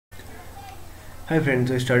Hi friends,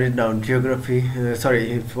 we studied now geography,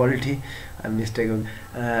 polity. I'm mistaken.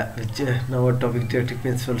 Now our topic directive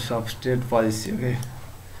principles of state policy. Okay,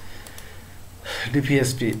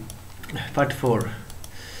 DPSP, Part 4,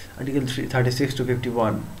 Article 36 to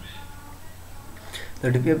 51. The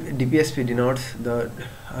DPSP denotes the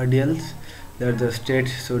ideals that the state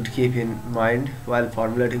should keep in mind while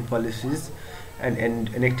formulating policies and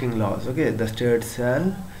enacting laws. Okay, the state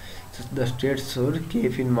should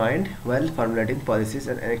keep in mind while formulating policies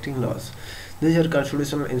and enacting laws. These are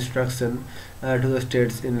constitutional instructions to the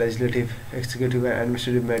states in legislative, executive, and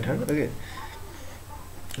administrative matter. Okay,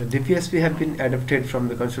 the DPSP have been adapted from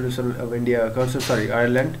the Constitution of India,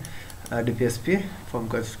 Ireland. DPSP from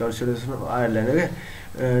Constitution of Ireland. Okay,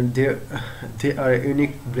 they are a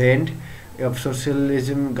unique blend of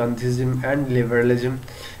socialism, Gandhism, and liberalism,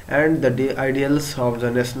 and the ideals of the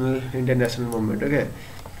international movement. Okay,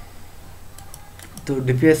 so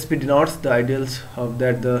DPSP denotes the ideals of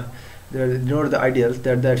that the ideals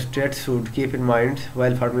that the state should keep in mind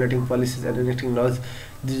while formulating policies and enacting laws.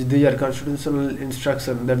 These are constitutional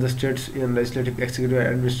instructions that the states in legislative, executive, and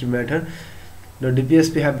administrative matter. The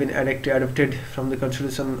DPSP have been adapted from the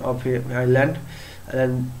Constitution of Ireland,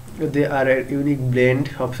 and they are a unique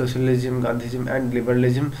blend of socialism, Gandhism, and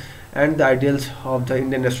liberalism, and the ideals of the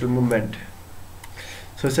Indian national movement.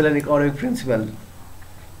 Social and economic principle.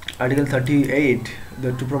 Article 38,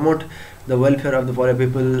 to promote the welfare of the poor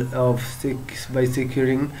people by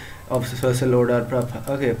securing of social order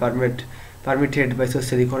permitted by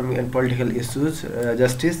social, economic, and political issues,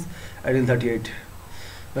 justice. Article 38.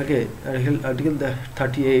 Okay, Article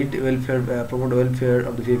 38, welfare, promote welfare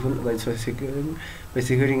of the people by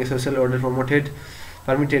securing a social order permitted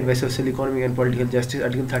by social, economic, and political justice.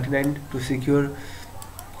 Article 39, to secure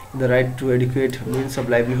the right to adequate means of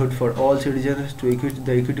livelihood for all citizens, to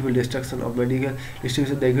the equitable distribution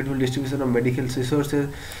of medical resources,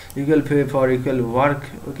 equal pay for equal work,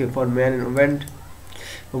 okay, for men and women,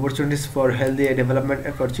 opportunities for healthy development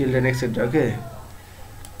and for children, etc. Okay.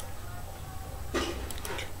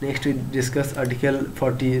 Next we discuss Article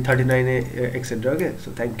 39A, etc. Okay.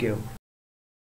 So thank you.